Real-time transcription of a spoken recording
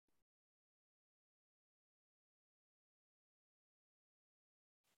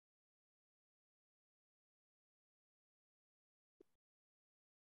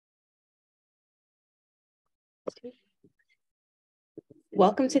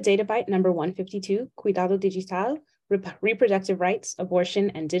Welcome to Data Byte number 152, Cuidado Digital, Reproductive Rights,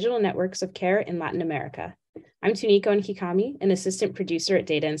 Abortion, and Digital Networks of Care in Latin America. I'm Tuniko Nhikami, an assistant producer at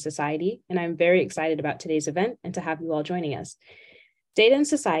Data and Society, and I'm very excited about today's event and to have you all joining us. Data and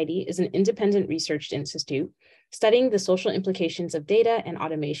Society is an independent research institute studying the social implications of data and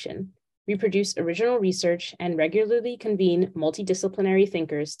automation. We produce original research and regularly convene multidisciplinary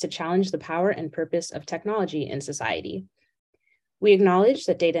thinkers to challenge the power and purpose of technology in society. We acknowledge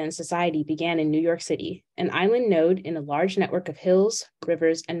that Data and Society began in New York City, an island node in a large network of hills,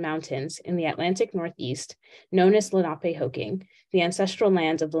 rivers, and mountains in the Atlantic Northeast, known as Lenapehoking, the ancestral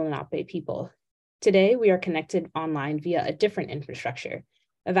land of the Lenape people. Today, we are connected online via a different infrastructure,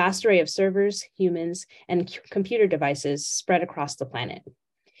 a vast array of servers, humans, and computer devices spread across the planet.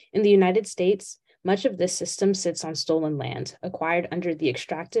 In the United States, much of this system sits on stolen land, acquired under the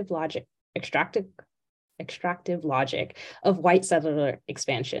extractive logic of white settler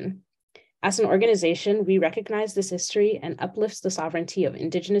expansion. As an organization, we recognize this history and uplifts the sovereignty of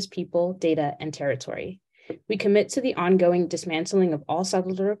Indigenous people, data, and territory. We commit to the ongoing dismantling of all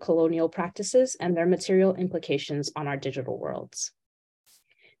settler colonial practices and their material implications on our digital worlds.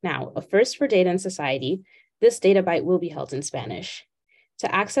 Now, a first for Data and Society, this Data Byte will be held in Spanish.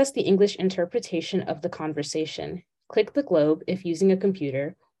 To access the English interpretation of the conversation, click the globe if using a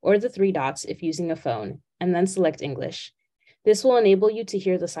computer, or the three dots if using a phone, and then select English. This will enable you to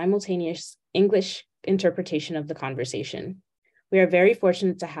hear the simultaneous English interpretation of the conversation. We are very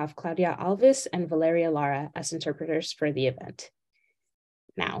fortunate to have Claudia Alves and Valeria Lara as interpreters for the event.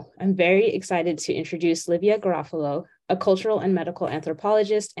 Now, I'm very excited to introduce Livia Garofalo, a cultural and medical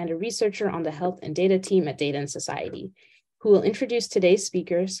anthropologist and a researcher on the health and data team at Data and Society, who will introduce today's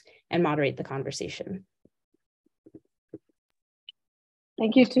speakers and moderate the conversation.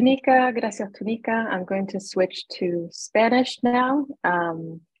 Thank you, Tunica. Gracias, Tunica. I'm going to switch to Spanish now.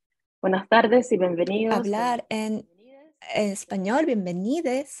 Buenas tardes y bienvenidos. Hablar en español.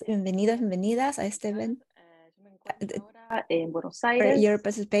 Bienvenidos, bienvenidas a este evento. En Buenos For Aires. your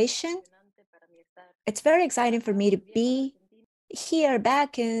participation. It's very exciting for me to be here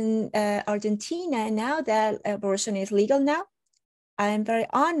back in Argentina now that abortion is legal now. I'm very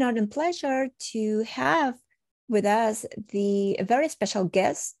honored and pleasure to have with us the very special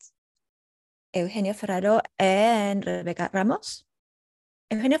guests, Eugenia Ferraro and Rebecca Ramos.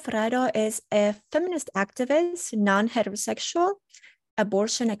 Eugenia Ferraro is a feminist activist, non-heterosexual,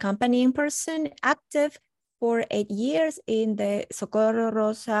 abortion accompanying person, active for 8 years in the Socorro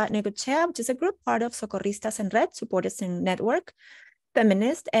Rosa Negocia, which is a group part of Socorristas en Red, Supporters in Network,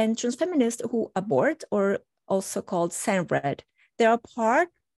 feminist and trans feminists who abort, or also called SENRED. They are part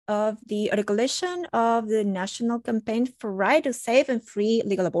of the articulation of the National Campaign for Right to Safe and Free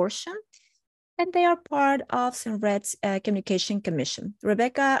Legal Abortion, and they are part of SENRED's Communication Commission.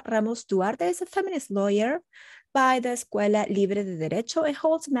 Rebecca Ramos Duarte is a feminist lawyer by the Escuela Libre de Derecho and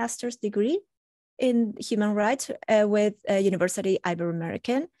holds a master's degree in human rights with University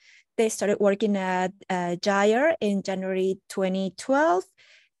Ibero-American. They started working at Jair in January 2012.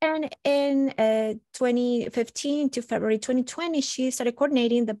 And in 2015 to February 2020, she started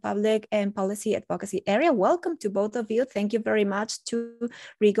coordinating the public and policy advocacy area. Welcome to both of you. Thank you very much to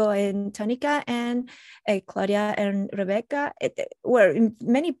Rigo and Tonica and Claudia and Rebecca. We're in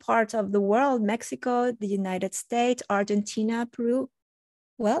many parts of the world, Mexico, the United States, Argentina, Peru.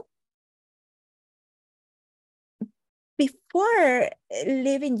 Well, before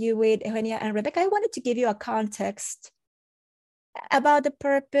leaving you with Eugenia and Rebecca, I wanted to give you a context about the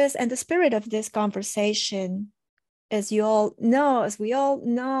purpose and the spirit of this conversation. As you all know, as we all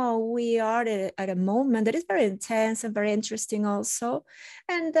know, we are at a moment that is very intense and very interesting also.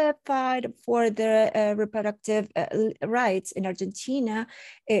 And the fight for the reproductive rights in Argentina,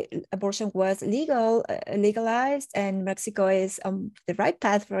 abortion was legalized, and Mexico is on the right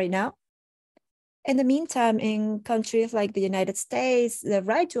path right now. In the meantime, in countries like the United States, the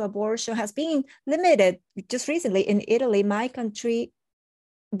right to abortion has been limited. Just recently in Italy, my country,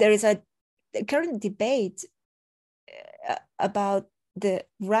 there is a current debate about the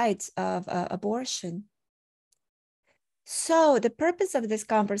rights of abortion. So the purpose of this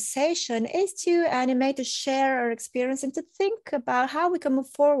conversation is to animate, to share our experience, and to think about how we can move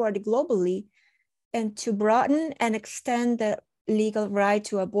forward globally and to broaden and extend the legal right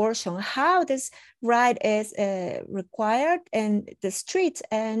to abortion, how this right is required in the streets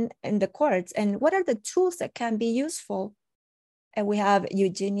and in the courts, and what are the tools that can be useful. And we have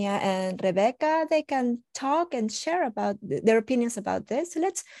Eugenia and Rebecca. They can talk and share about their opinions about this. So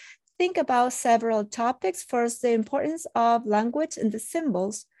let's think about several topics. First, the importance of language and the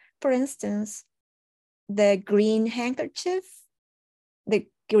symbols. For instance, the green handkerchief, the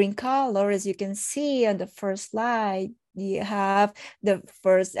green color, as you can see on the first slide, you have the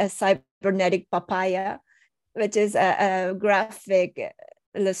first cybernetic papaya, which is a graphic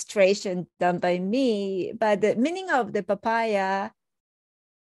illustration done by me. But the meaning of the papaya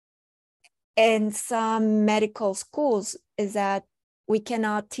in some medical schools is that we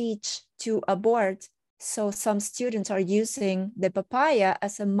cannot teach to abort. So some students are using the papaya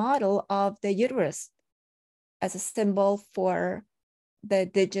as a model of the uterus, as a symbol for the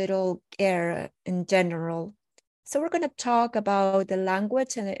digital era in general. So we're going to talk about the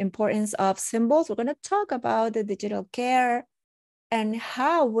language and the importance of symbols. We're going to talk about the digital care and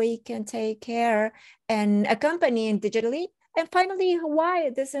how we can take care and accompany digitally. And finally, why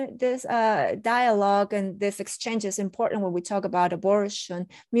this dialogue and this exchange is important when we talk about abortion.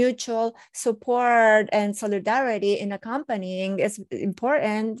 Mutual support and solidarity in accompanying is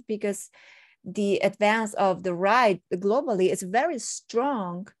important because the advance of the right globally is very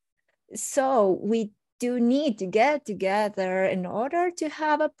strong. So we do need to get together in order to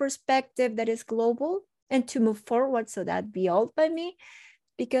have a perspective that is global and to move forward. So that be all by me,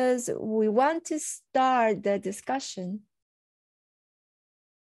 because we want to start the discussion.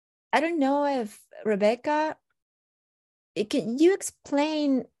 I don't know if Rebecca, can you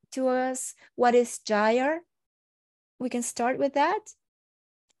explain to us what is Gyre? We can start with that.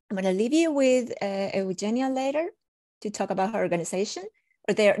 I'm going to leave you with Eugenia later to talk about her organization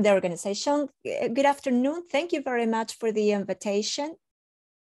or their organization. Good afternoon. Thank you very much for the invitation.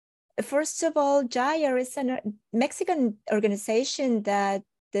 First of all, Gyre is a Mexican organization that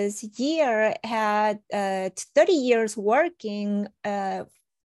this year had 30 years working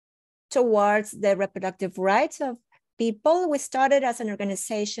towards the reproductive rights of people. We started as an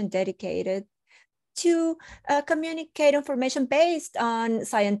organization dedicated to communicate information based on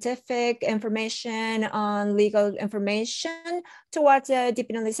scientific information, on legal information towards the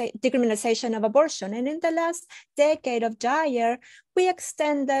decriminalization of abortion. And in the last decade of Gyre, we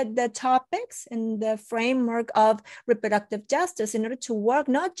extended the topics in the framework of reproductive justice in order to work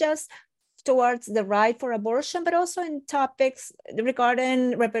not just towards the right for abortion, but also in topics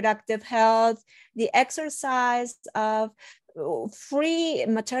regarding reproductive health, the exercise of free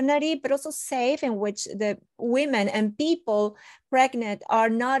maternity, but also safe, in which the women and people pregnant are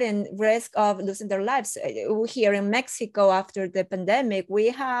not in risk of losing their lives. Here in Mexico, after the pandemic, we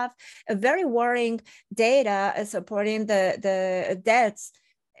have a very worrying data supporting the deaths.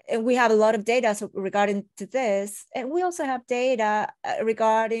 And we have a lot of data regarding to this. And we also have data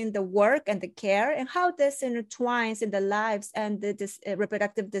regarding the work and the care and how this intertwines in the lives and the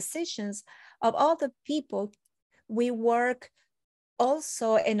reproductive decisions of all the people. We work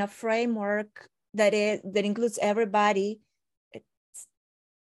also in a framework that includes everybody. It's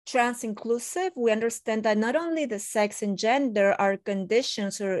trans-inclusive. We understand that not only the sex and gender are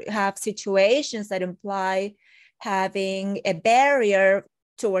conditions or have situations that imply having a barrier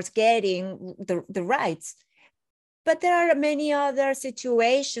towards getting the rights, but there are many other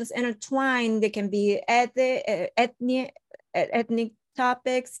situations intertwined. They can be ethnic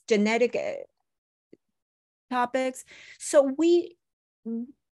topics, genetic topics. So we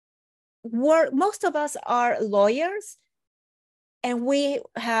work, most of us are lawyers, and we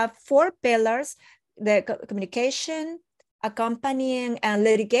have 4 pillars: the communication, accompanying and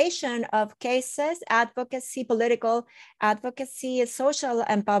litigation of cases, advocacy, political advocacy, social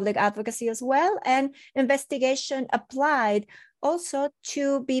and public advocacy as well, and investigation applied also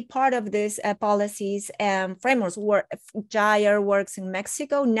to be part of these policies and frameworks. Gyre works in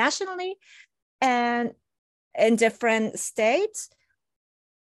Mexico nationally and in different states.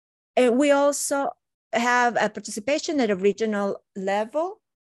 And we also have a participation at a regional level.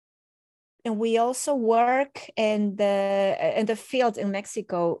 And we also work in the field in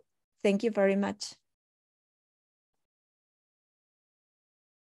Mexico. Thank you very much.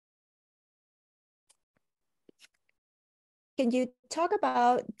 Can you talk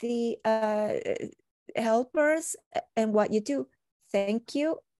about the helpers and what you do? Thank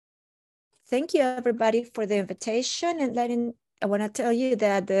you. Thank you, everybody, for the invitation. And I want to tell you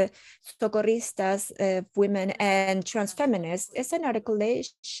that the Socorristas, Women and Trans Feminists, is an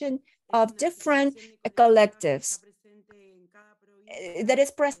articulation of different collectives that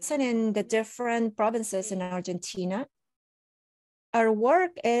is present in the different provinces in Argentina. Our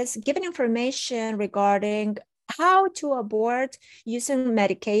work is giving information regarding how to abort using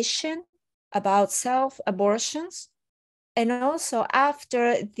medication, about self-abortions, and also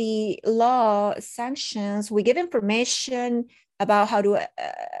after the law sanctions, we give information about how to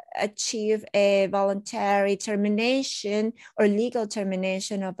achieve a voluntary termination or legal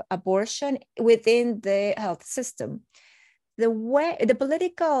termination of abortion within the health system. The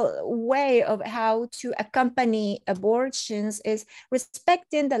political way of how to accompany abortions is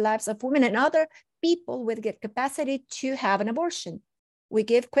respecting the lives of women and other people with the capacity to have an abortion. We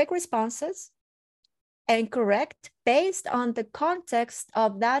give quick responses and correct based on the context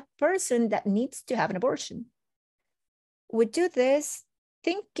of that person that needs to have an abortion. We do this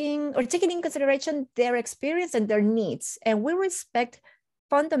thinking or taking in consideration their experience and their needs, and we respect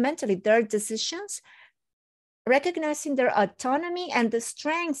fundamentally their decisions, recognizing their autonomy and the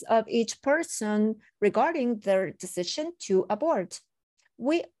strengths of each person regarding their decision to abort.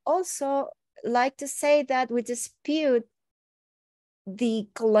 We also like to say that we dispute the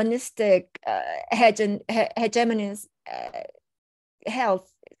colonistic hegemonist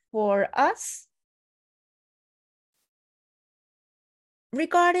health. For us,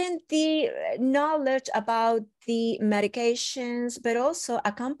 regarding the knowledge about the medications, but also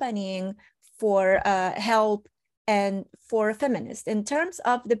accompanying for help and for feminists. In terms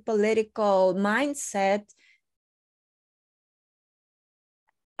of the political mindset,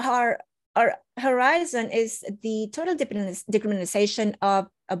 our horizon is the total decriminalization of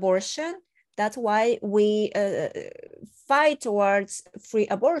abortion. That's why we fight towards free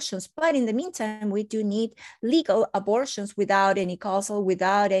abortions. But in the meantime, we do need legal abortions without any causal,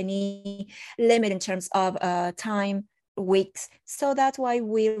 without any limit in terms of time, weeks. So that's why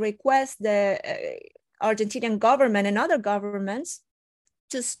we request the Argentinian government and other governments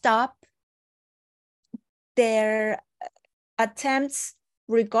to stop their attempts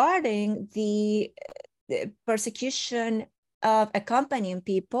regarding the persecution of accompanying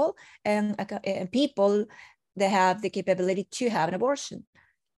people and people that have the capability to have an abortion.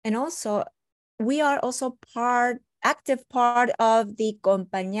 And also, we are also active part of the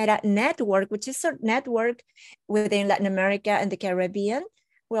Compañera network, which is a network within Latin America and the Caribbean.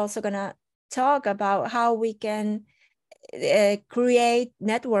 We're also gonna talk about how we can create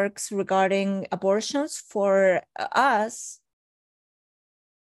networks regarding abortions for us.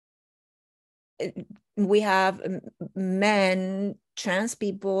 We have men, trans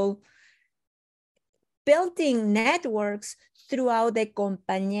people, building networks throughout the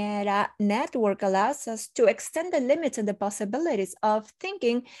Compañera network allows us to extend the limits and the possibilities of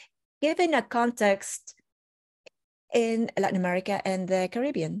thinking, given a context in Latin America and the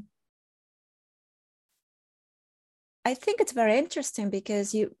Caribbean. I think it's very interesting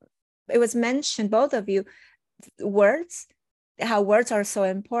because it was mentioned, both of you, words, how words are so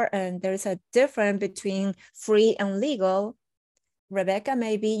important. There's a difference between free and legal. Rebecca,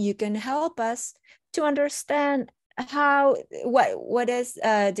 maybe you can help us to understand what does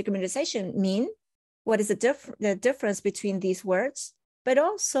decriminalization mean? What is the difference between these words, but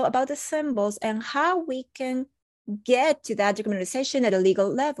also about the symbols and how we can get to that decriminalization at a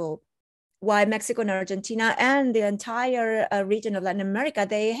legal level. Why Mexico and Argentina and the entire region of Latin America,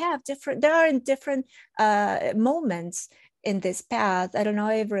 they are in different moments in this path. I don't know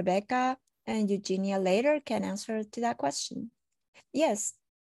if Rebecca and Eugenia later can answer to that question. Yes,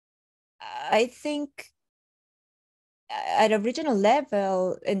 I think at a regional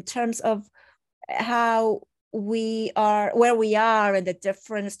level, in terms of how we are, where we are and the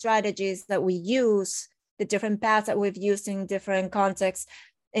different strategies that we use, the different paths that we've used in different contexts,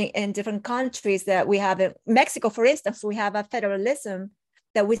 in different countries that we have. In Mexico, for instance, we have a federalism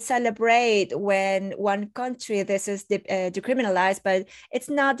that we celebrate when one country, this is decriminalized, but it's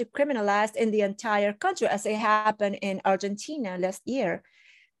not decriminalized in the entire country as it happened in Argentina last year.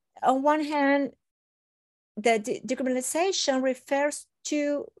 On one hand, the decriminalization refers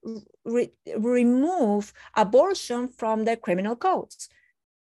to remove abortion from the criminal codes.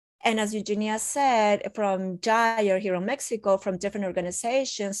 And as Eugenia said, from Jair here in Mexico, from different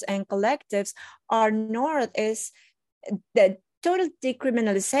organizations and collectives, our north is the total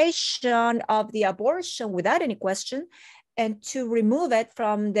decriminalization of the abortion without any question, and to remove it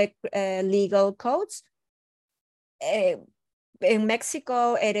from the legal codes. In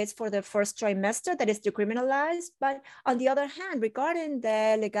Mexico, it is for the first trimester that is decriminalized. But on the other hand, regarding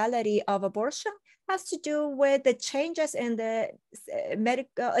the legality of abortion, has to do with the changes in the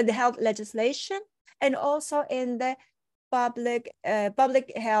the health legislation, and also in the public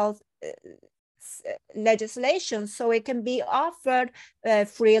health legislation, so it can be offered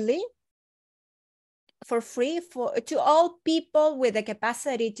freely, for free, to all people with the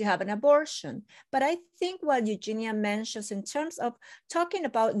capacity to have an abortion. But I think what Eugenia mentions in terms of talking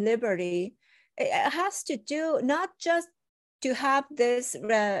about liberty, it has to do not just to have this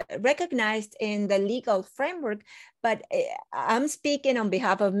recognized in the legal framework, but I'm speaking on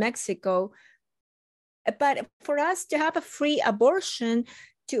behalf of Mexico. But for us to have a free abortion,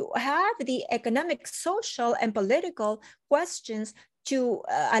 to have the economic, social, and political questions to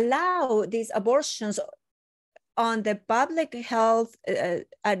allow these abortions on the public health,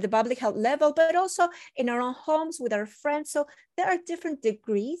 at the public health level, but also in our own homes with our friends. So there are different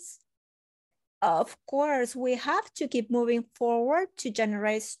degrees. Of course, we have to keep moving forward to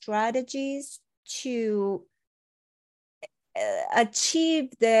generate strategies to achieve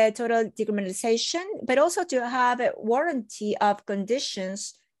the total decriminalization, but also to have a warranty of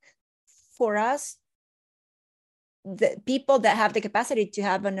conditions for us, the people that have the capacity to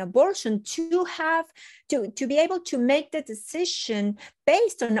have an abortion, to have to be able to make the decision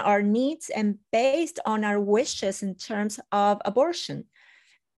based on our needs and based on our wishes in terms of abortion.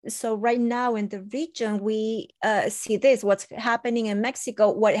 So right now in the region, we see this, what's happening in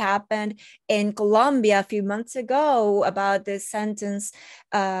Mexico, what happened in Colombia a few months ago about the sentence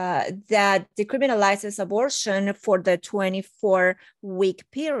that decriminalizes abortion for the 24-week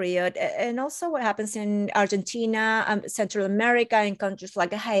period. And also what happens in Argentina, Central America, in countries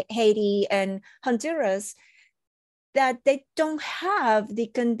like Haiti and Honduras, that they don't have the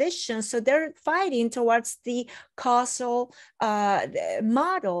conditions. So they're fighting towards the causal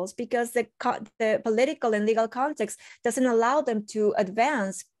models because the political and legal context doesn't allow them to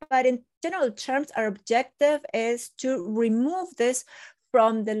advance. But in general terms, our objective is to remove this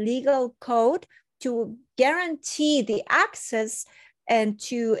from the legal code, to guarantee the access and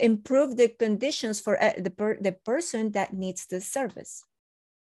to improve the conditions for the person that needs the service.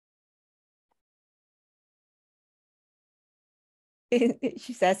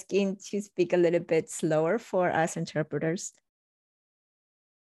 She's asking to speak a little bit slower for us interpreters.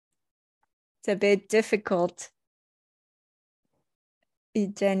 It's a bit difficult.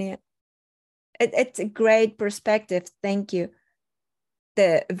 Eugenia, it's a great perspective. Thank you.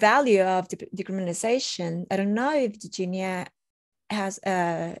 The value of decriminalization. I don't know if Eugenia has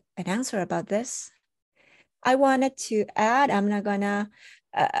an answer about this. I wanted to add, I'm not gonna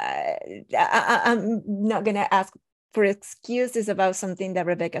ask for excuses about something that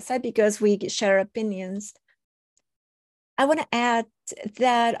Rebecca said because we share opinions. I want to add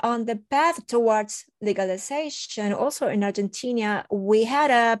that on the path towards legalization, also in Argentina, we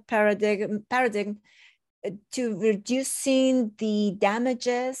had a paradigm to reducing the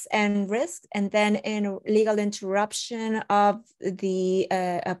damages and risks, and then in legal interruption of the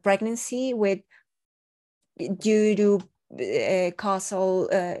pregnancy due to causal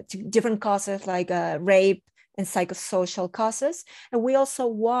different causes like rape and psychosocial causes. And we also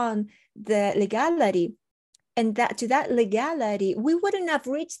want the legality. And that legality, we wouldn't have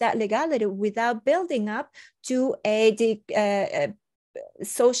reached that legality without building up to a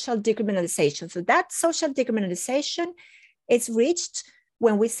social decriminalization. So that social decriminalization is reached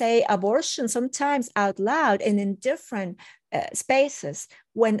when we say abortion, sometimes out loud and in different spaces,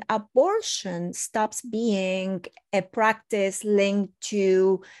 when abortion stops being a practice linked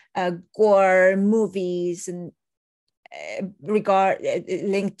to gore movies and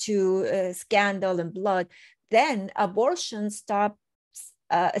linked to scandal and blood, then abortion starts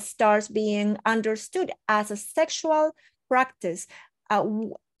being understood as a sexual practice,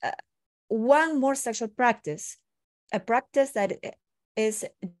 one more sexual practice, a practice that is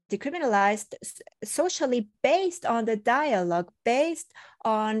decriminalized socially based on the dialogue, based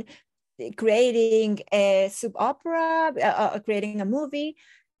on creating a soap opera, creating a movie,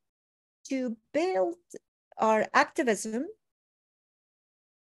 to build our activism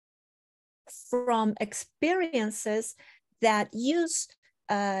from experiences that use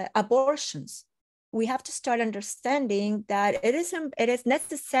abortions. We have to start understanding that it is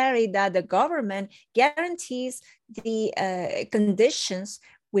necessary that the government guarantees the conditions.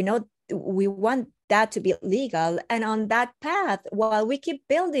 We know we want that to be legal. And on that path, while we keep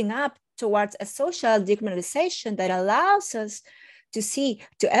building up towards a social decriminalization that allows us to see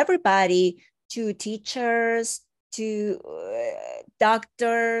to everybody, to teachers, to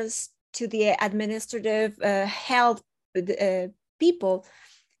doctors, to the administrative health people,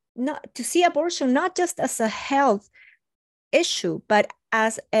 not to see abortion not just as a health issue, but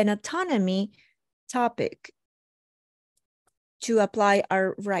as an autonomy topic to apply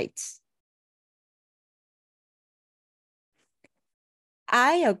our rights.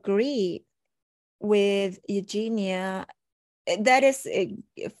 I agree with Eugenia. That is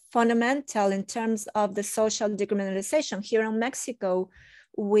fundamental in terms of the social decriminalization. Here in Mexico,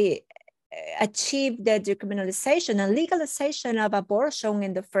 we achieved the decriminalization and legalization of abortion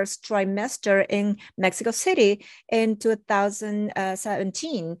in the first trimester in Mexico City in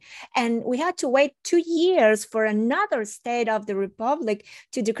 2017. And we had to wait 2 years for another state of the Republic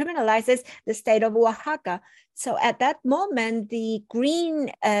to decriminalize this, the state of Oaxaca. So at that moment, the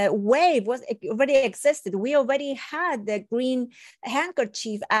green wave already existed. We already had the green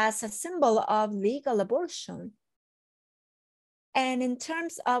handkerchief as a symbol of legal abortion. And in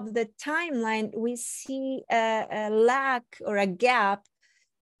terms of the timeline, we see a lack or a gap.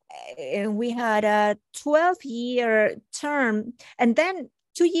 We had a 12-year term. And then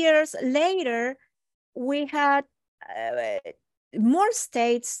 2 years later, we had more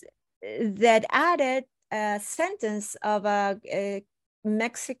states that added a sentence of a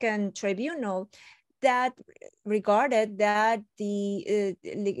Mexican tribunal that regarded that the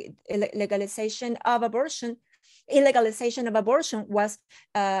illegalization of abortion was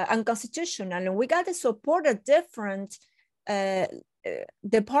unconstitutional, and we got to support a different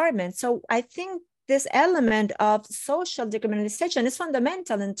department. So I think this element of social decriminalization is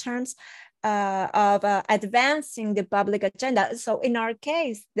fundamental in terms of advancing the public agenda. So in our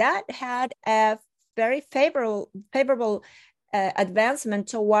case, that had a very favorable advancement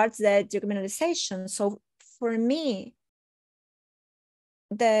towards the decriminalization. So for me,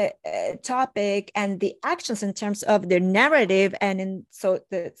 the topic and the actions in terms of the narrative so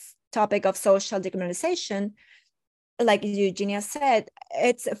the topic of social decriminalization, like Eugenia said,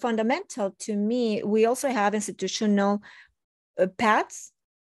 it's fundamental to me. We also have institutional paths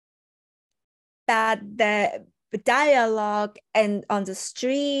that the dialogue and on the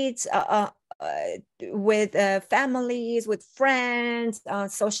streets with families, with friends, on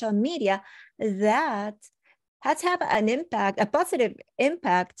social media, that has had an impact, a positive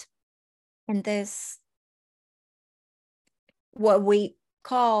impact in this, what we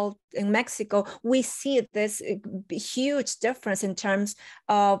call in Mexico, we see this huge difference in terms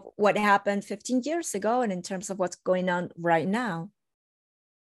of what happened 15 years ago and in terms of what's going on right now.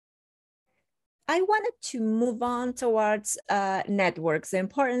 I wanted to move on towards networks, the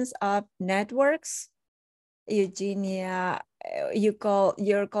importance of networks. Eugenia, you call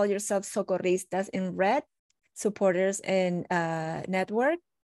yourself Socorristas in Red, supporters in network.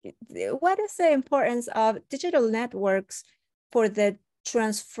 What is the importance of digital networks for the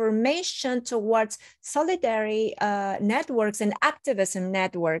transformation towards solidarity networks and activism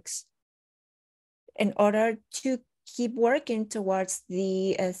networks in order to keep working towards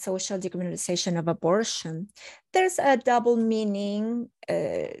the social decriminalization of abortion? There's a double meaning.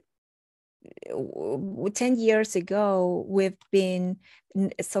 10 years ago, we've been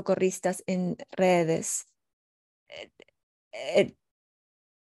Socorristas in Redes. It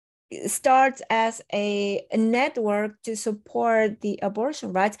starts as a network to support the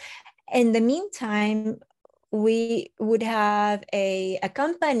abortion rights. In the meantime, we would have a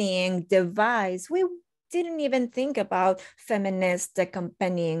accompanying device. We didn't even think about feminist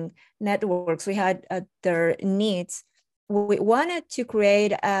accompanying networks. We had other needs. We wanted to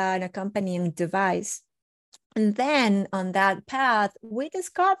create an accompanying device. And then on that path, we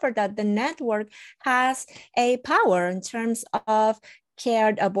discovered that the network has a power in terms of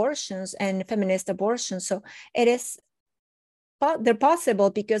cared abortions and feminist abortions. So they're possible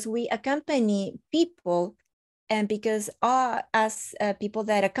because we accompany people, and because as people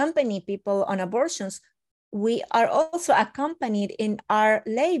that accompany people on abortions, we are also accompanied in our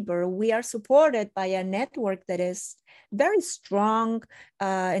labor. We are supported by a network that is very strong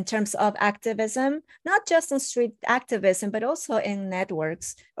in terms of activism, not just in street activism, but also in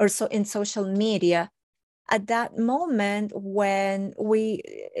networks or so in social media. At that moment, when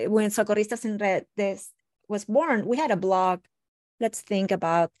Socorristas in Redes was born, we had a blog. Let's think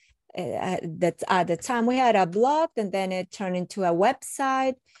about that at the time. We had a blog, and then it turned into a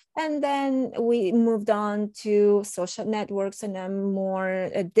website. And then we moved on to social networks and a more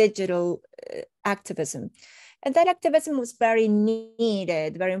digital activism. And that activism was very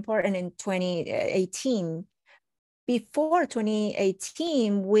needed, very important in 2018. Before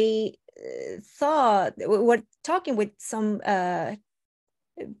 2018, we were talking with some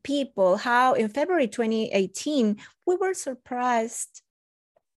people how in February 2018, we were surprised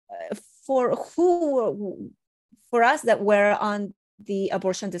for us that were on the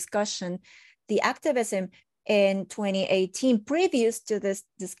abortion discussion, the activism in 2018 previous to this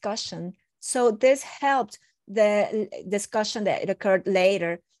discussion. So this helped the discussion that occurred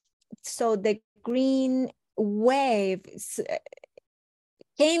later. So the green wave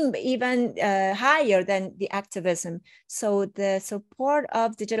came even higher than the activism. So the support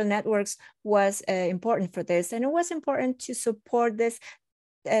of digital networks was important for this. And it was important to support this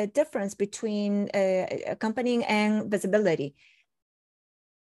difference between accompanying and visibility.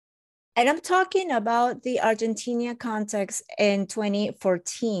 And I'm talking about the Argentina context in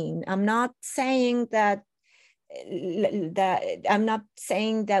 2014. I'm not saying that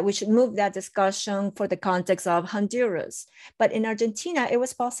we should move that discussion for the context of Honduras, but in Argentina, it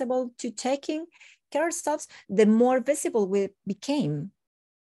was possible to taking care of ourselves, the more visible we became.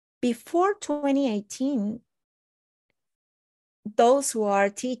 Before 2018, those who are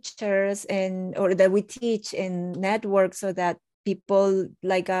teachers or that we teach in networks, so that people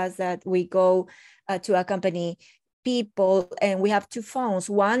like us, that we go to accompany people, and we have two phones,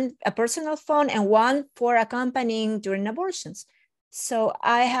 one a personal phone and one for accompanying during abortions. So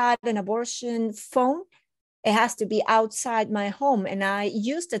I had an abortion phone. It has to be outside my home, and I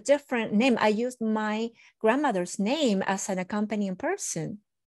used a different name. I used my grandmother's name as an accompanying person.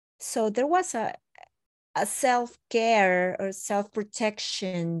 So there was a self-care or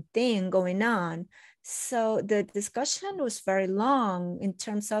self-protection thing going on. So the discussion was very long in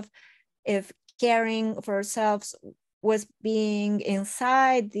terms of if caring for ourselves was being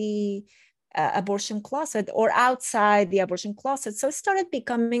inside the abortion closet or outside the abortion closet. So it started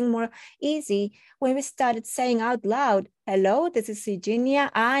becoming more easy when we started saying out loud, hello, this is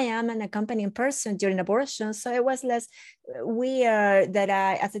Eugenia. I am an accompanying person during abortion. So it was less weird that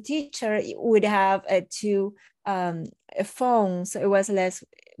I, as a teacher, would have two phones. So it was less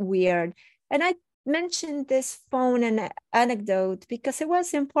weird. And I mentioned this phone and anecdote because it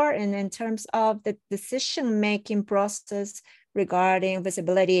was important in terms of the decision-making process regarding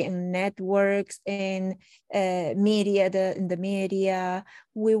visibility in networks, in media, in the media.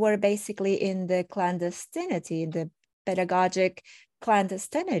 We were basically in the clandestinity, the pedagogic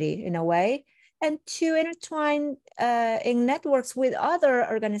clandestinity in a way. And to intertwine in networks with other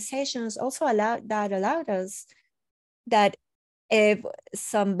organizations also allowed us that if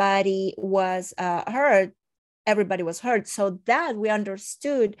somebody was hurt, everybody was hurt. So that we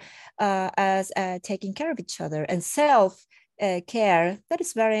understood as taking care of each other and self-care. That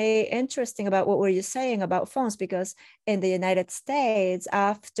is very interesting about what were you saying about phones, because in the United States,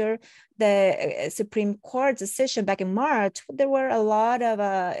 after the Supreme Court decision back in March, there were a lot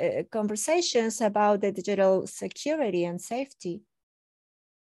of conversations about the digital security and safety.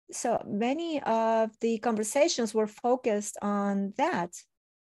 So many of the conversations were focused on that.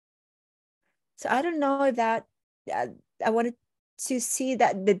 So I don't know if that, I wanted to see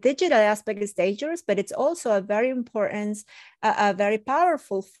that the digital aspect is dangerous, but it's also a very important, a very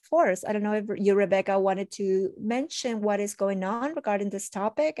powerful force. I don't know if you, Rebecca, wanted to mention what is going on regarding this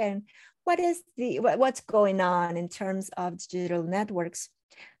topic and what's going on in terms of digital networks.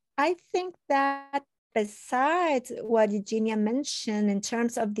 I think that besides what Eugenia mentioned in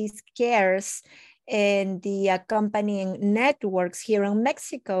terms of these cares and the accompanying networks here in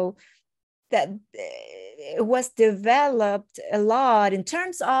Mexico, that it was developed a lot in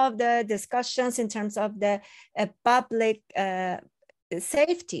terms of the discussions, in terms of the public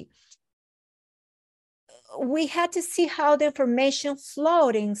safety. We had to see how the information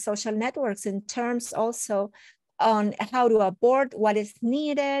flowed in social networks in terms also on how to abort, what is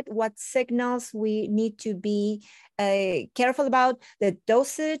needed, what signals we need to be careful about, the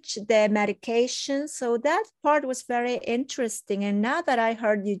dosage, the medication. So that part was very interesting. And now that I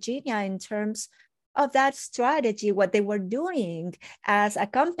heard Eugenia in terms of that strategy, what they were doing as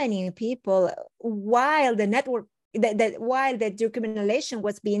accompanying people while the network, while the decriminalization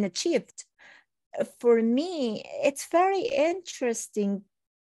was being achieved, for me, it's very interesting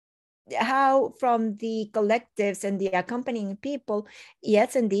how from the collectives and the accompanying people,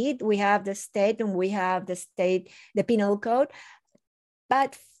 yes, indeed, we have the state and we have the penal code,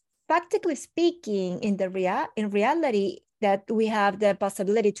 but practically speaking, in reality, that we have the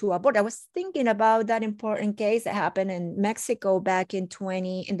possibility to abort. I was thinking about that important case that happened in Mexico back in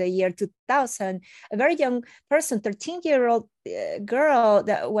the year 2000. A very young person, 13-year-old girl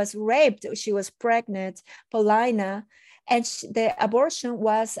that was raped. She was pregnant, Paulina, and the abortion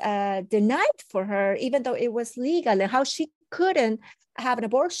was denied for her, even though it was legal, and how she couldn't have an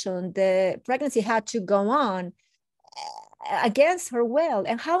abortion. The pregnancy had to go on against her will,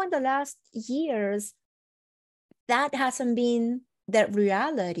 and how in the last years, that hasn't been the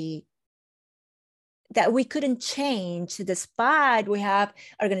reality, that we couldn't change, despite we have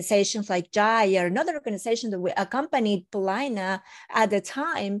organizations like JAIR, another organization that we accompanied Paulina at the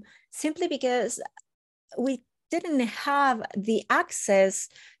time, simply because we didn't have the access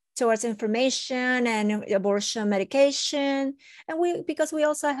towards information and abortion medication. And because we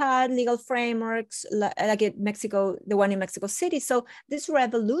also had legal frameworks like in Mexico, the one in Mexico City. So this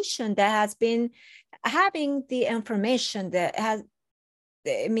revolution that has been having the information that has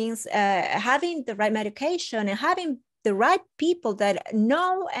it means having the right medication and having the right people that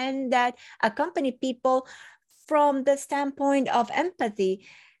know and that accompany people from the standpoint of empathy.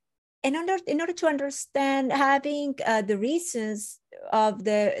 In order to understand having the reasons of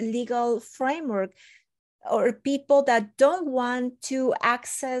the legal framework, or people that don't want to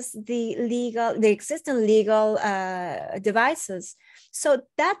access the existing legal devices. So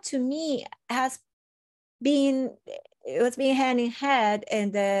that to me has been, it's been hand in hand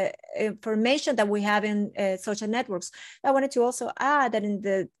in the information that we have in social networks. I wanted to also add that in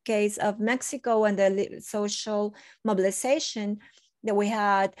the case of Mexico and the social mobilization that we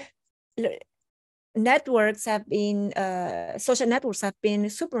had, networks have been, social networks have been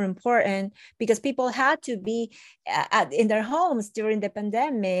super important because people had to be in their homes during the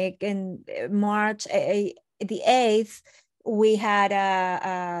pandemic. In March the 8th, we had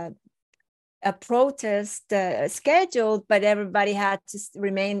a protest scheduled, but everybody had to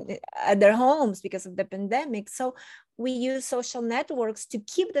remain at their homes because of the pandemic. So we use social networks to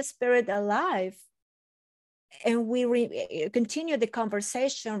keep the spirit alive. And we continued the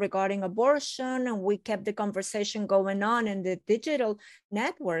conversation regarding abortion, and we kept the conversation going on in the digital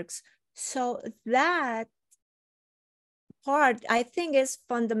networks. So that part, I think, is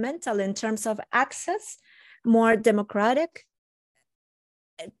fundamental in terms of access, more democratic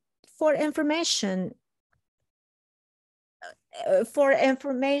for information,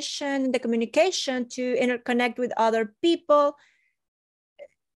 the communication to interconnect with other people,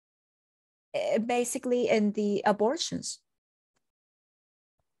 basically in the abortions.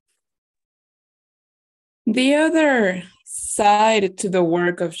 The other side to the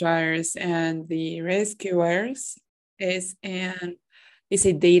work of JAIRS and the rescuers is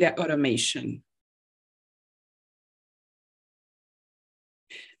a data automation.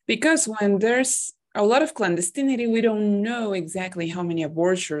 Because when there's a lot of clandestinity, we don't know exactly how many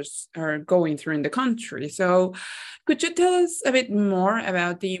abortions are going through in the country. So could you tell us a bit more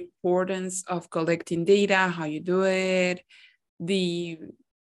about the importance of collecting data, how you do it, the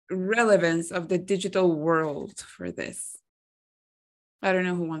relevance of the digital world for this? I don't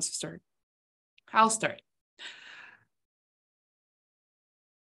know who wants to start. I'll start.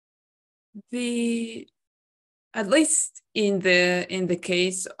 At least in the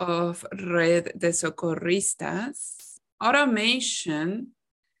case of Red de Socorristas, automation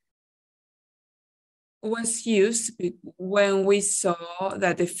was used when we saw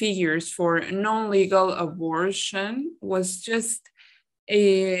that the figures for non-legal abortion was just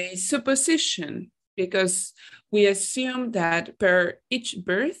a supposition, because we assumed that per each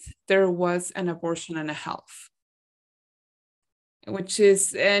birth, there was an abortion and a half, which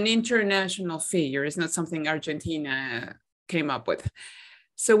is an international figure. It's not something Argentina came up with.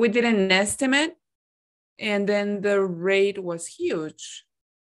 So we did an estimate, and then the rate was huge.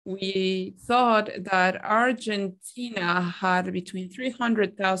 We thought that Argentina had between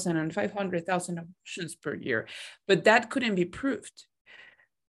 300,000 and 500,000 abortions per year, but that couldn't be proved.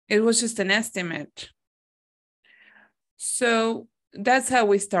 It was just an estimate. So that's how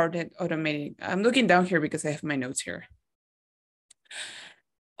we started automating. I'm looking down here because I have my notes here.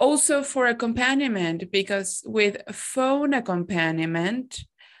 Also for accompaniment, because with phone accompaniment,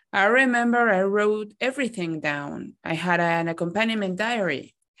 I remember I wrote everything down. I had an accompaniment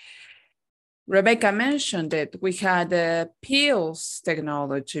diary. Rebecca mentioned it. We had the pills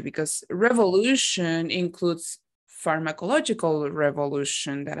technology, because revolution includes pharmacological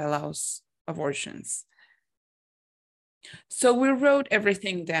revolution that allows abortions. So we wrote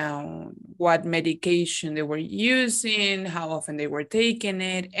everything down, what medication they were using, how often they were taking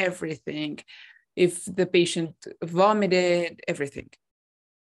it, everything. If the patient vomited, everything.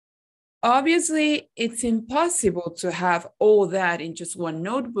 Obviously, it's impossible to have all that in just one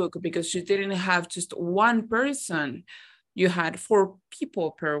notebook, because you didn't have just one person. You had 4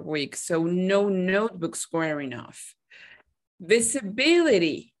 people per week, so no notebooks were enough.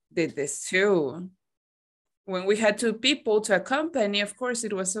 Visibility did this too. When we had 2 people to accompany, of course,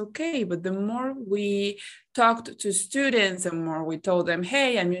 it was okay. But the more we talked to students, the more we told them,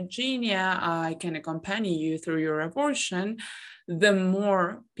 hey, I'm Eugenia, I can accompany you through your abortion, the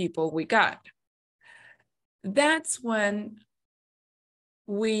more people we got. That's when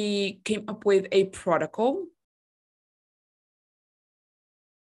we came up with a protocol,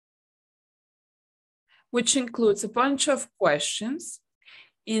 which includes a bunch of questions.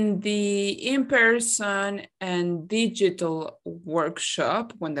 In the in-person and digital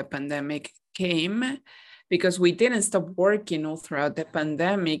workshop, when the pandemic came, because we didn't stop working all throughout the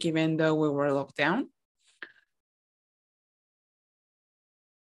pandemic, even though we were locked down,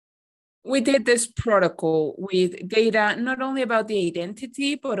 we did this protocol with data, not only about the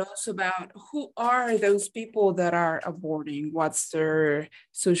identity, but also about who are those people that are aborting, what's their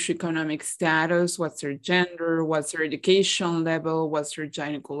socioeconomic status, what's their gender, what's their education level, what's their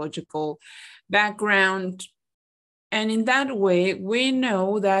gynecological background. And in that way, we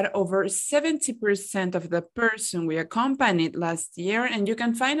know that over 70% of the person we accompanied last year, and you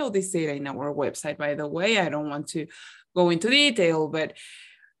can find all this data in our website, by the way, I don't want to go into detail, but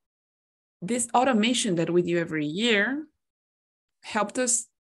this automation that we do every year helped us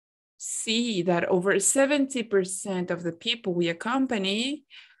see that over 70% of the people we accompany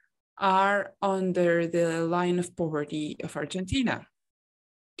are under the line of poverty of Argentina.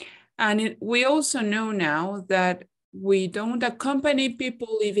 And we also know now that we don't accompany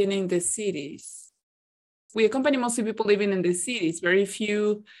people living in the cities. We accompany mostly people living in the cities, very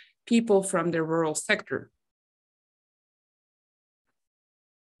few people from the rural sector.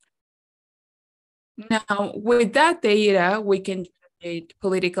 Now, with that data, we can generate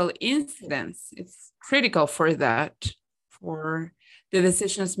political incidents. It's critical for that, for the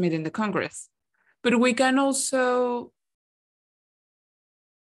decisions made in the Congress. But we can also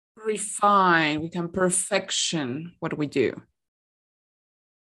refine, we can perfection what we do.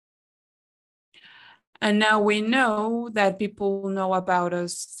 And now we know that people know about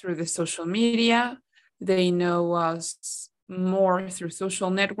us through the social media. They know us more through social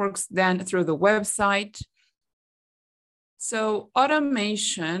networks than through the website. So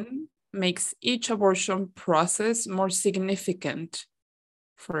automation makes each abortion process more significant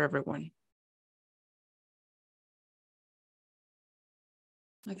for everyone.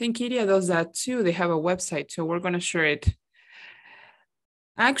 I think Iria does that too. They have a website, so we're going to share it.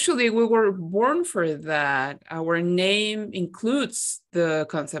 Actually, we were born for that. Our name includes the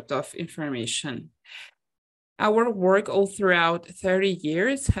concept of information. Our work all throughout 30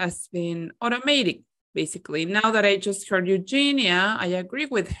 years has been automated, basically. Now that I just heard Eugenia, I agree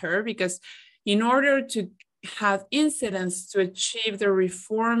with her, because in order to have incidents to achieve the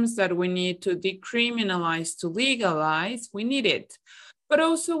reforms that we need to decriminalize, to legalize, we need it. But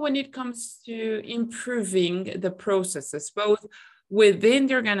also when it comes to improving the processes, both within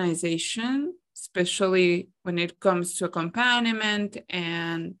the organization, especially when it comes to accompaniment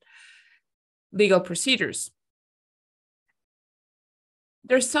and legal procedures.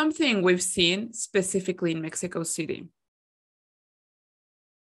 There's something we've seen specifically in Mexico City.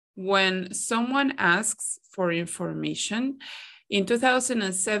 When someone asks for information, in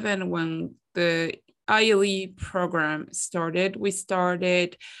 2007, when the ILE program started, we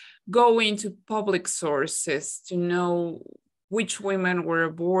started going to public sources to know which women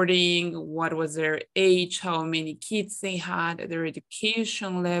were aborting, what was their age, how many kids they had, their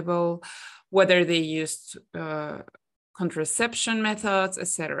education level, whether they used contraception methods,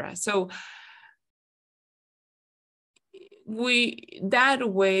 etc. So that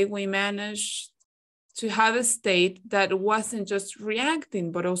way we managed to have a state that wasn't just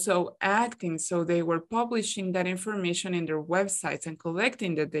reacting, but also acting. So they were publishing that information in their websites and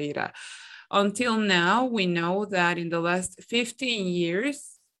collecting the data. Until now, we know that in the last 15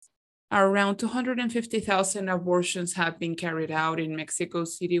 years, around 250,000 abortions have been carried out in Mexico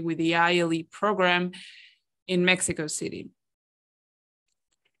City with the ILE program in Mexico City.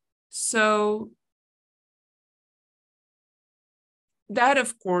 So that,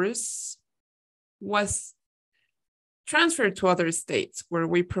 of course, was transferred to other states where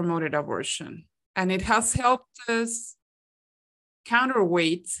we promoted abortion. And it has helped us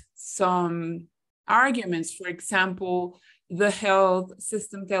counterweight some arguments. For example, the health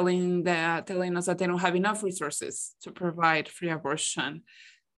system telling us that they don't have enough resources to provide free abortion.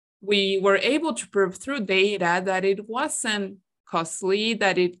 We were able to prove through data that it wasn't costly,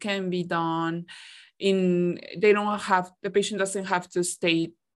 that it can be done the patient doesn't have to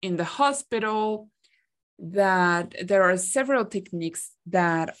stay in the hospital, that there are several techniques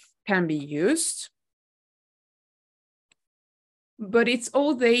that can be used. But it's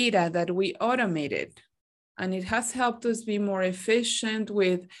all data that we automated, and it has helped us be more efficient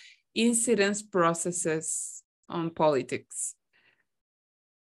with incidence processes on politics.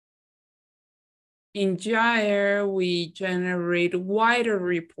 In Jair, we generate wider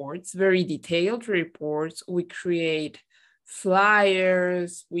reports, very detailed reports. We create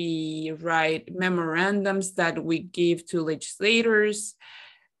flyers, we write memorandums that we give to legislators.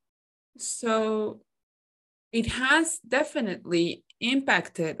 So it has definitely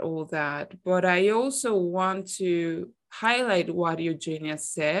impacted all that, but I also want to highlight what Eugenia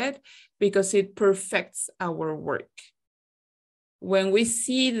said, because it perfects our work. when we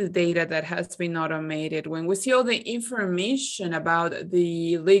see the data that has been automated, when we see all the information about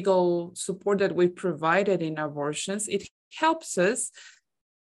the legal support that we provided in abortions, it helps us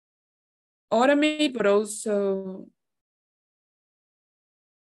automate, but also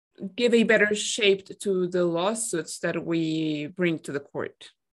give a better shape to the lawsuits that we bring to the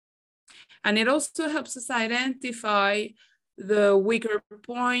court. And it also helps us identify the weaker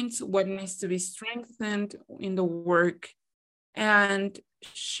points, what needs to be strengthened in the work, and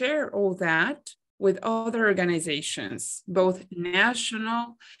share all that with other organizations, both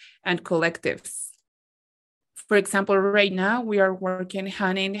national and collectives. For example, right now, we are working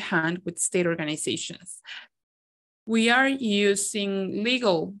hand in hand with state organizations. We are using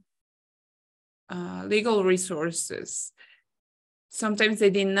legal resources. Sometimes they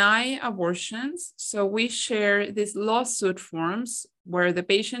deny abortions, so we share these lawsuit forms where the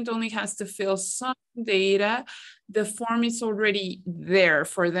patient only has to fill some data. The form is already there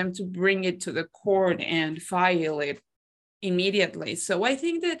for them to bring it to the court and file it immediately. So I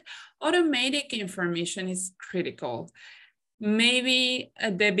think that automatic information is critical. Maybe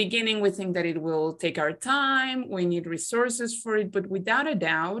at the beginning, we think that it will take our time, we need resources for it, but without a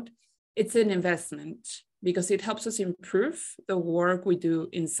doubt, it's an investment because it helps us improve the work we do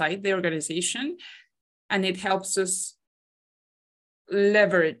inside the organization, and it helps us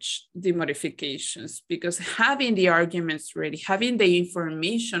leverage the modifications, because having the arguments ready, having the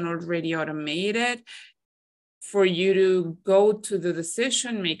information already automated for you to go to the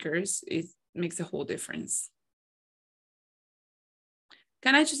decision makers, it makes a whole difference.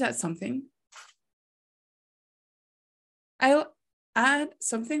 Can I just add something? I'll add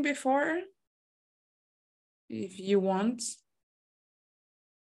something before, if you want.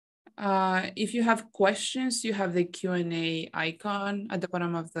 If you have questions, you have the Q&A icon at the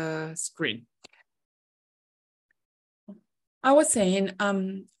bottom of the screen. I was saying,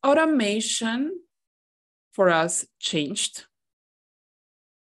 automation for us changed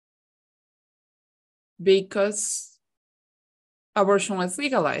because abortion was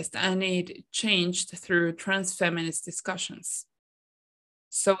legalized, and it changed through trans-feminist discussions.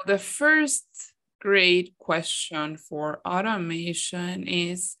 So the first great question for automation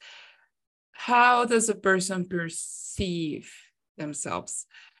is, how does a person perceive themselves?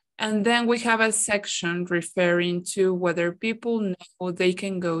 And then we have a section referring to whether people know they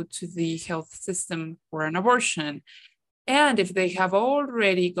can go to the health system for an abortion. And if they have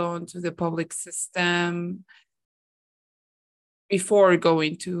already gone to the public system before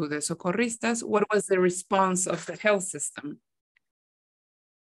going to the socorristas, what was the response of the health system?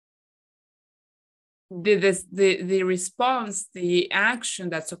 The response, the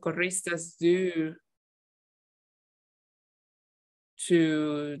action that socorristas do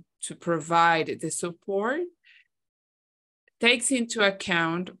to provide the support takes into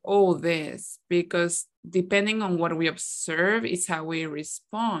account all this, because depending on what we observe is how we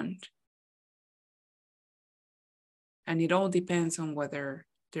respond. And it all depends on whether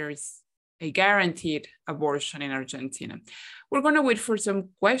there's a guaranteed abortion in Argentina. We're going to wait for some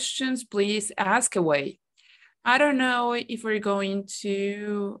questions. Please ask away. I don't know if we're going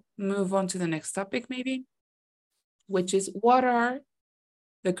to move on to the next topic, maybe, which is, what are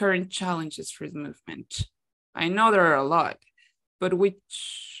the current challenges for the movement? I know there are a lot, but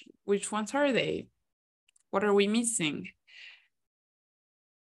which ones are they? What are we missing?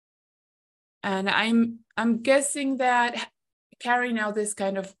 And I'm guessing that carrying out this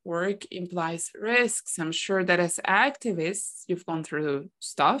kind of work implies risks. I'm sure that as activists, you've gone through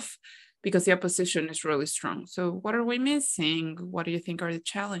stuff because the opposition is really strong. So what are we missing? What do you think are the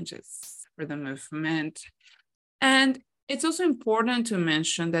challenges for the movement? And it's also important to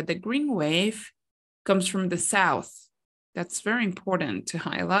mention that the green wave comes from the South. That's very important to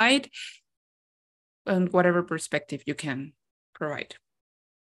highlight, and whatever perspective you can provide.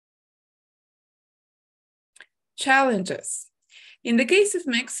 Challenges. In the case of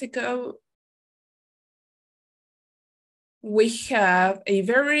Mexico, we have a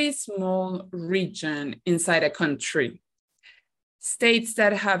very small region inside a country. States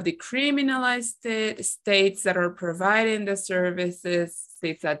that have decriminalized it, states that are providing the services,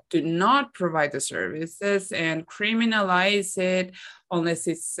 states that do not provide the services and criminalize it unless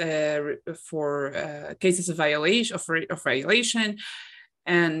it's for cases of violation,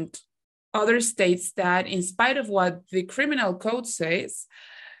 and other states that, in spite of what the criminal code says,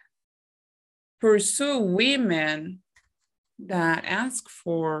 pursue women that ask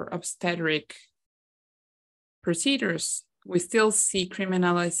for obstetric procedures. We still see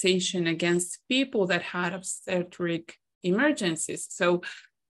criminalization against people that had obstetric emergencies. So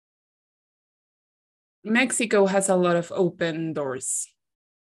Mexico has a lot of open doors.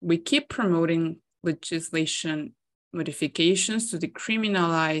 We keep promoting legislation modifications to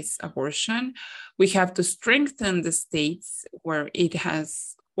decriminalize abortion. We have to strengthen the states where it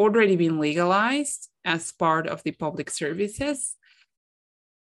has already been legalized as part of the public services.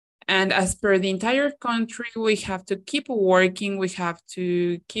 And as per the entire country, we have to keep working. We have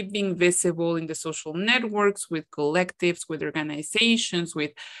to keep being visible in the social networks, with collectives, with organizations,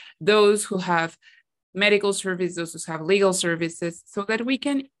 with those who have medical services, those who have legal services, so that we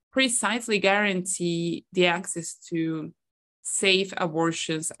can precisely guarantee the access to safe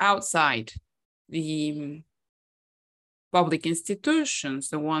abortions outside the public institutions,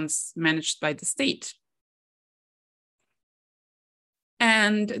 the ones managed by the state.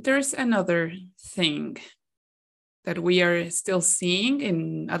 And there's another thing that we are still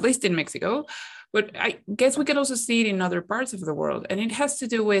seeing, at least in Mexico, but I guess we can also see it in other parts of the world. And it has to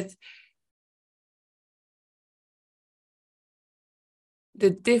do with the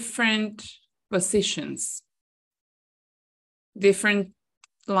different positions, different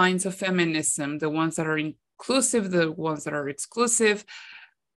lines of feminism, the ones that are inclusive, the ones that are exclusive,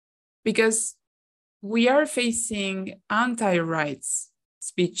 because we are facing anti-rights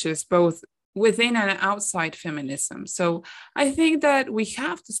speeches, both within and outside feminism. So I think that we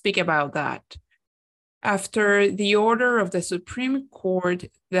have to speak about that. After the order of the Supreme Court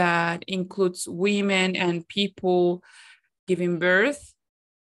that includes women and people giving birth,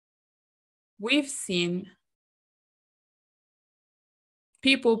 we've seen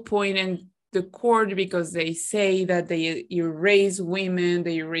people pointing the court because they say that they erase women,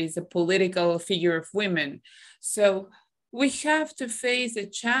 they erase the political figure of women. So we have to face the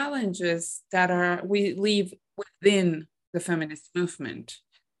challenges that we live within the feminist movement.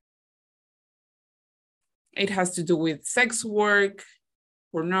 It has to do with sex work,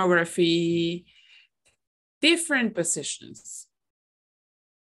 pornography, different positions.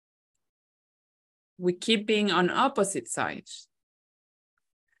 We keep being on opposite sides.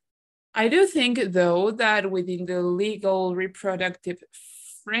 I do think, though, that within the legal reproductive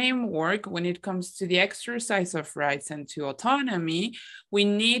framework, when it comes to the exercise of rights and to autonomy, we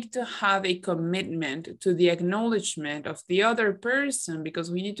need to have a commitment to the acknowledgement of the other person, because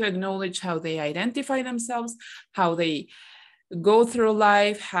we need to acknowledge how they identify themselves, how they go through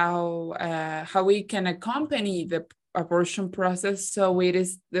life, how we can accompany the abortion process so it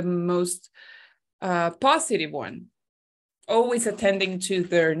is the most positive one, always attending to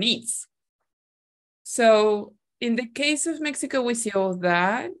their needs. So in the case of Mexico, we see all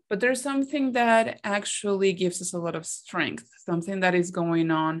that, but there's something that actually gives us a lot of strength, something that is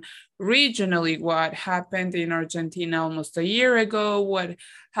going on regionally, what happened in Argentina almost a year ago, what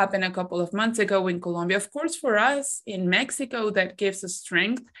happened a couple of months ago in Colombia. Of course, for us in Mexico, that gives us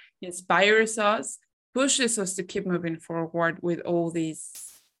strength, inspires us, pushes us to keep moving forward with all these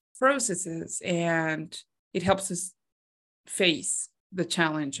processes, and it helps us face the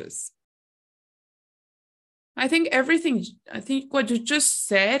challenges. I think what you just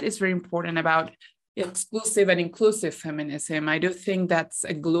said is very important about exclusive and inclusive feminism. I do think that's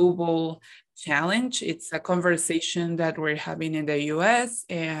a global challenge. It's a conversation that we're having in the US,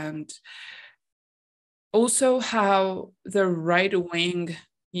 and also how the right wing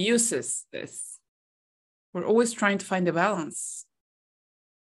uses this. We're always trying to find a balance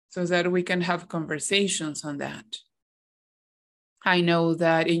so that we can have conversations on that. I know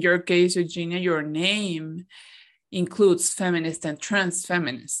that in your case, Eugenia, your name includes feminist and trans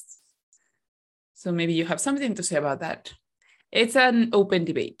feminists. So maybe you have something to say about that. It's an open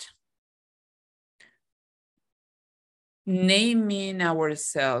debate. Naming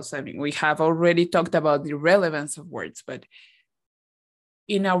ourselves, I mean, we have already talked about the relevance of words, but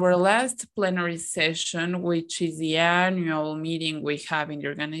in our last plenary session, which is the annual meeting we have in the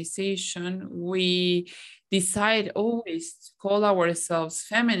organization, we decide always to call ourselves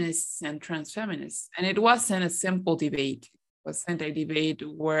feminists and trans feminists. And it wasn't a simple debate. It wasn't a debate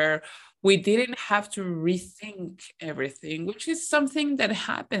where we didn't have to rethink everything, which is something that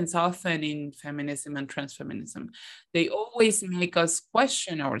happens often in feminism and trans feminism. They always make us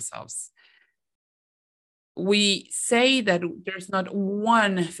question ourselves. We say that there's not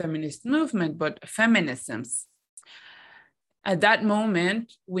one feminist movement, but feminisms. At that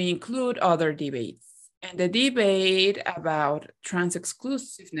moment, we include other debates. And the debate about trans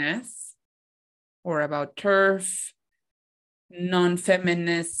exclusiveness, or about TERF,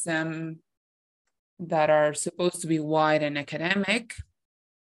 non-feminism that are supposed to be wide and academic,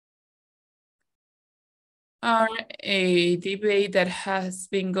 are a debate that has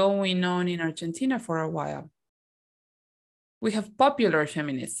been going on in Argentina for a while. We have popular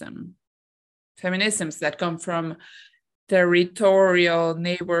feminism, feminisms that come from territorial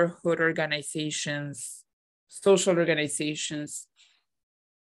neighborhood organizations, social organizations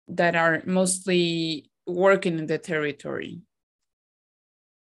that are mostly working in the territory.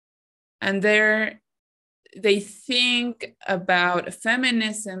 And they think about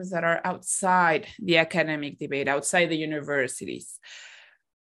feminisms that are outside the academic debate, outside the universities.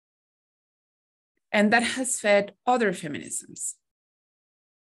 And that has fed other feminisms.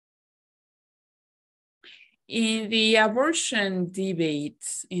 In the abortion debate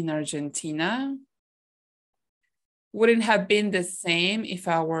in Argentina, wouldn't have been the same if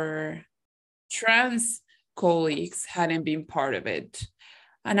our trans colleagues hadn't been part of it.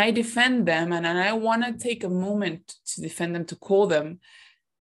 And I defend them, and I want to take a moment to defend them, to call them,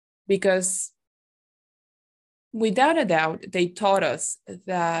 because without a doubt, they taught us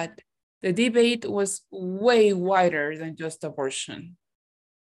that the debate was way wider than just abortion.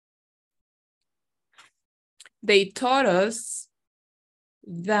 They taught us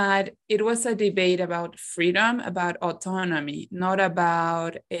that it was a debate about freedom, about autonomy, not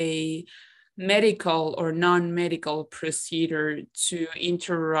about a medical or non-medical procedure to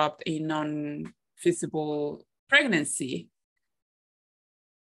interrupt a non-feasible pregnancy.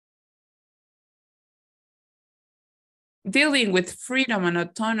 Dealing with freedom and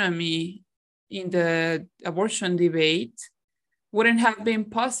autonomy in the abortion debate wouldn't have been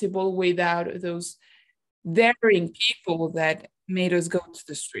possible without those daring people that made us go to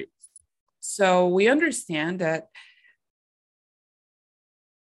the streets. So we understand that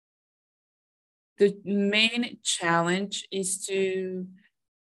the main challenge is to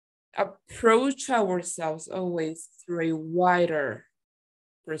approach ourselves always through a wider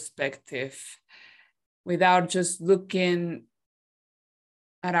perspective without just looking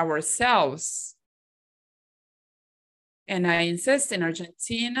at ourselves. And I insist, in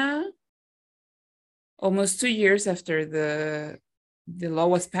Argentina, almost 2 years after the law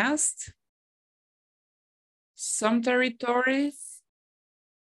was passed, some territories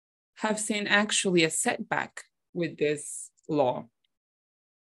have seen actually a setback with this law.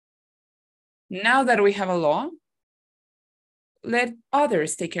 Now that we have a law, let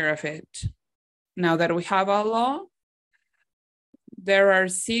others take care of it. Now that we have a law, there are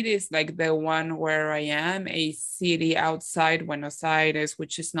cities like the one where I am, a city outside Buenos Aires,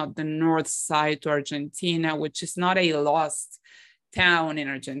 which is not the north side to Argentina, which is not a lost town in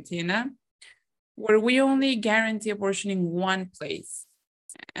Argentina, where we only guarantee abortion in one place,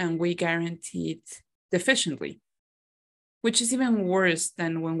 and we guarantee it deficiently, which is even worse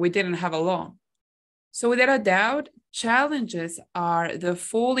than when we didn't have a law. So without a doubt, challenges are the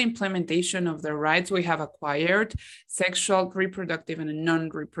full implementation of the rights we have acquired, sexual, reproductive, and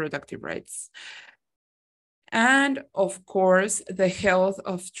non-reproductive rights. And of course, the health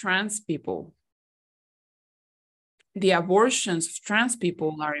of trans people. The abortions of trans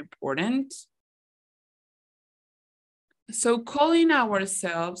people are important. So calling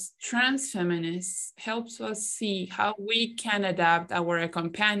ourselves trans feminists helps us see how we can adapt our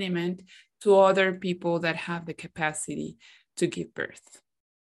accompaniment to other people that have the capacity to give birth.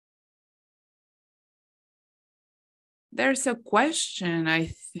 There's a question,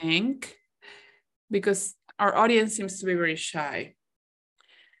 I think, because our audience seems to be very shy.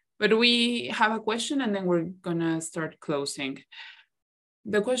 But we have a question and then we're gonna start closing.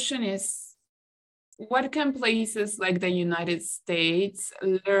 The question is, what can places like the United States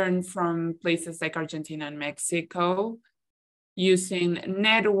learn from places like Argentina and Mexico, using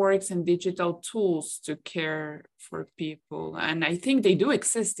networks and digital tools to care for people? And I think they do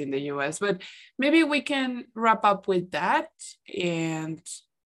exist in the US, but maybe we can wrap up with that. And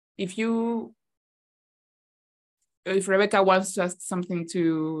if Rebecca wants to ask something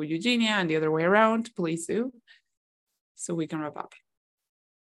to Eugenia and the other way around, please do, so we can wrap up.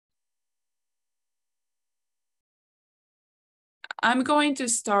 I'm going to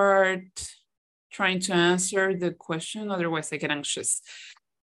start trying to answer the question, otherwise I get anxious.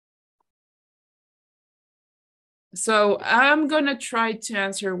 So I'm gonna try to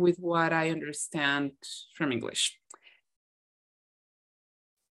answer with what I understand from English.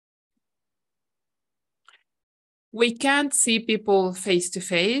 We can't see people face to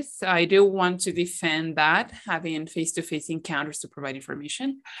face. I do want to defend that, having face-to-face encounters to provide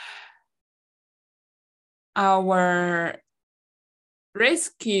information. Our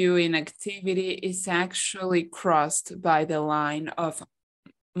rescuing activity is actually crossed by the line of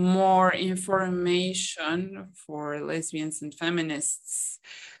more information for lesbians and feminists.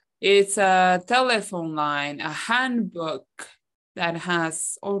 It's a telephone line, a handbook that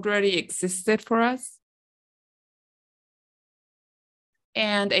has already existed for us.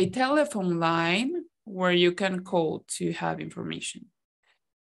 and a telephone line where you can call to have information.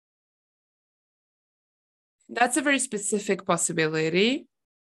 That's a very specific possibility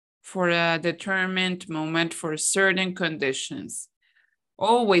for a determined moment for certain conditions.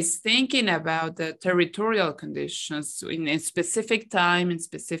 Always thinking about the territorial conditions in a specific time and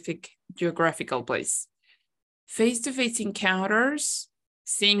specific geographical place. Face-to-face encounters,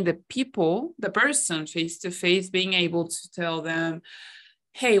 seeing the people, the person face-to-face, being able to tell them,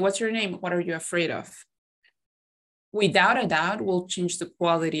 hey, what's your name? What are you afraid of? Without a doubt, will change the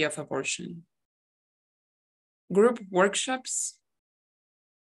quality of abortion. Group workshops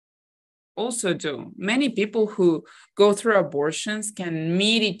also do. Many people who go through abortions can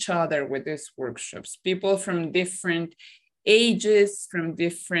meet each other with these workshops. People from different ages, from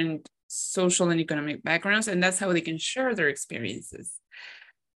different social and economic backgrounds, and that's how they can share their experiences.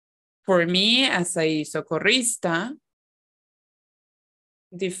 For me, as a socorrista,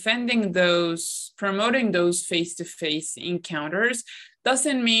 defending those, promoting those face-to-face encounters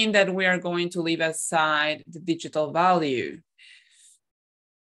doesn't mean that we are going to leave aside the digital value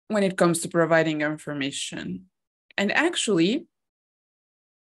when it comes to providing information. And actually,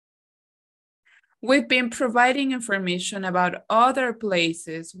 we've been providing information about other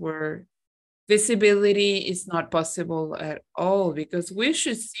places where visibility is not possible at all, because we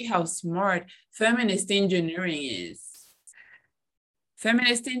should see how smart feminist engineering is.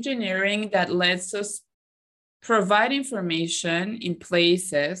 Feminist engineering that lets us provide information in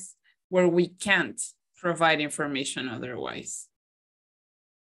places where we can't provide information otherwise.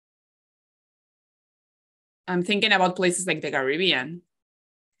 I'm thinking about places like the Caribbean.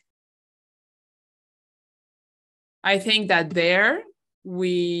 I think that there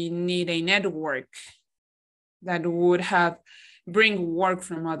we need a network that would bring work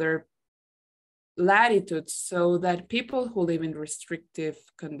from other latitudes so that people who live in restrictive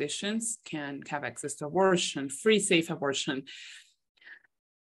conditions can have access to abortion, free, safe abortion.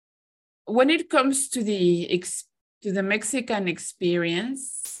 When it comes to the Mexican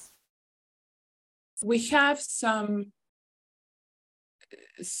experience, we have some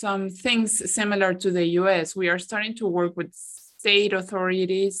things similar to the US. We are starting to work with state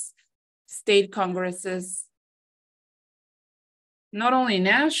authorities, state congresses, not only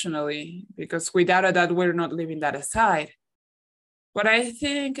nationally, because without a doubt, we're not leaving that aside. But I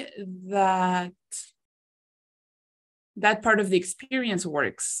think that that part of the experience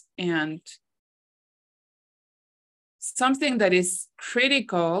works. And something that is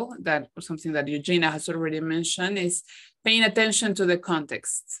critical, something that Eugenia has already mentioned, is paying attention to the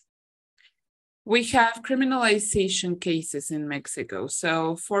context. We have criminalization cases in Mexico.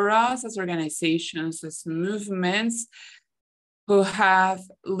 So for us as organizations, as movements who have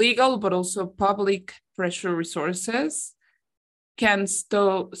legal but also public pressure resources, can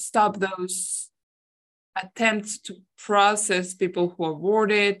stop those attempts to process people who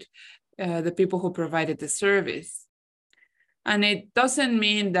aborted, the people who provided the service. And it doesn't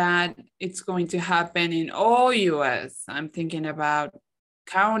mean that it's going to happen in all US. I'm thinking about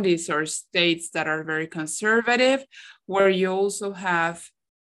counties or states that are very conservative, where you also have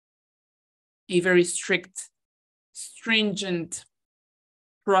a very stringent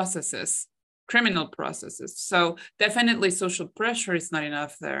processes, criminal processes. So definitely social pressure is not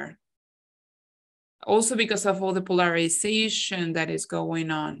enough there. Also because of all the polarization that is going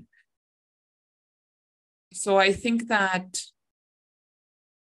on. So I think that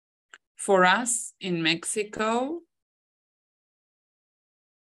for us in Mexico,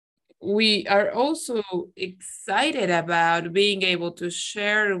 we are also excited about being able to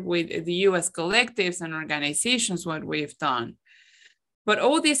share with the US collectives and organizations what we've done. But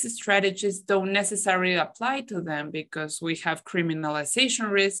all these strategies don't necessarily apply to them because we have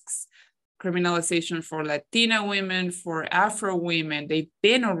criminalization risks, criminalization for Latina women, for Afro women. They've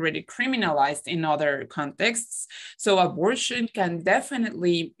been already criminalized in other contexts. So abortion can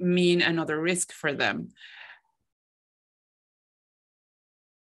definitely mean another risk for them.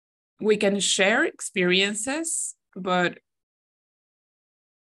 We can share experiences, but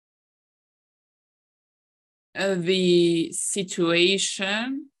the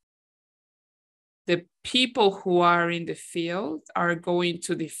situation, the people who are in the field are going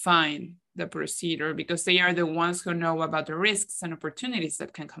to define the procedure because they are the ones who know about the risks and opportunities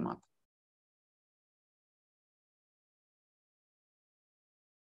that can come up.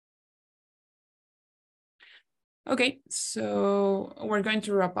 Okay, so we're going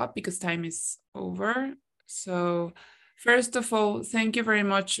to wrap up because time is over. So first of all, thank you very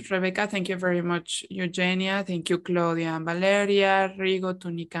much, Rebecca. Thank you very much, Eugenia. Thank you, Claudia and Valeria, Rigo,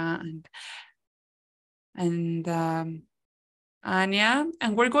 Tunica, and Anya,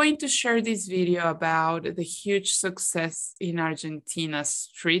 and we're going to share this video about the huge success in Argentina's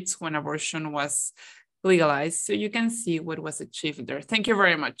streets when abortion was legalized, so you can see what was achieved there. Thank you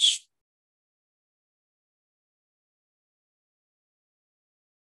very much.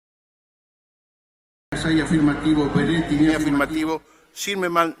 Hay afirmativo, Peretti, ni afirmativo,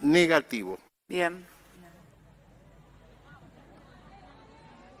 Zimmerman negativo. Bien.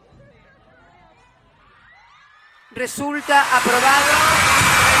 Resulta aprobado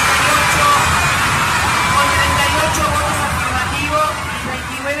con 38 votos afirmativos y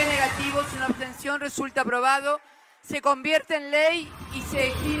 29 negativos y una abstención. Resulta aprobado. Se convierte en ley y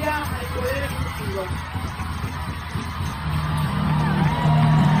se gira al Poder Ejecutivo.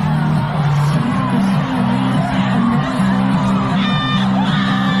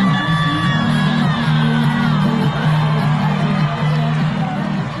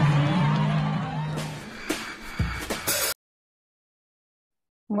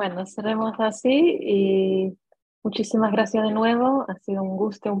 Bueno, cerremos así y muchísimas gracias de nuevo. Ha sido un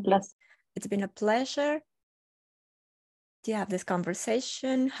gusto, un placer. It's been a pleasure to have this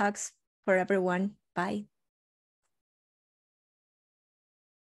conversation. Hugs for everyone. Bye.